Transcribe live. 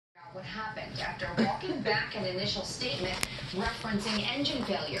what happened after walking back an initial statement referencing engine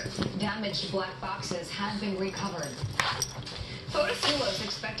failure. Damaged black boxes have been recovered. Fotis is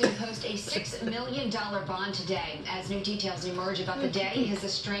expected to post a $6 million bond today as new details emerge about the day his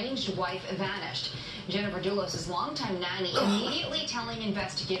estranged wife vanished. Jennifer Dulos' longtime nanny immediately telling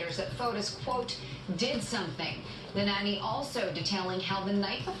investigators that Fotis, quote, did something. The nanny also detailing how the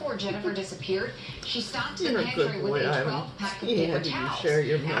night before Jennifer disappeared, she stopped in the pantry with a 12-pack of paper towels.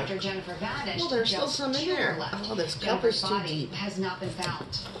 After Jennifer vanished, well, there's still some in there. Oh, this cup is too deep. Has not been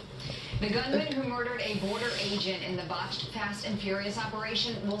found. The gunman who murdered a border agent in the botched Fast and Furious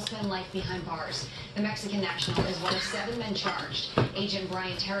operation will spend life behind bars. The Mexican national is one of 7 men charged. Agent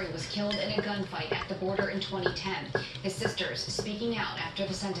Brian Terry was killed in a gunfight at the border in 2010. His sisters speaking out after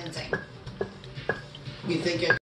the sentencing. You think it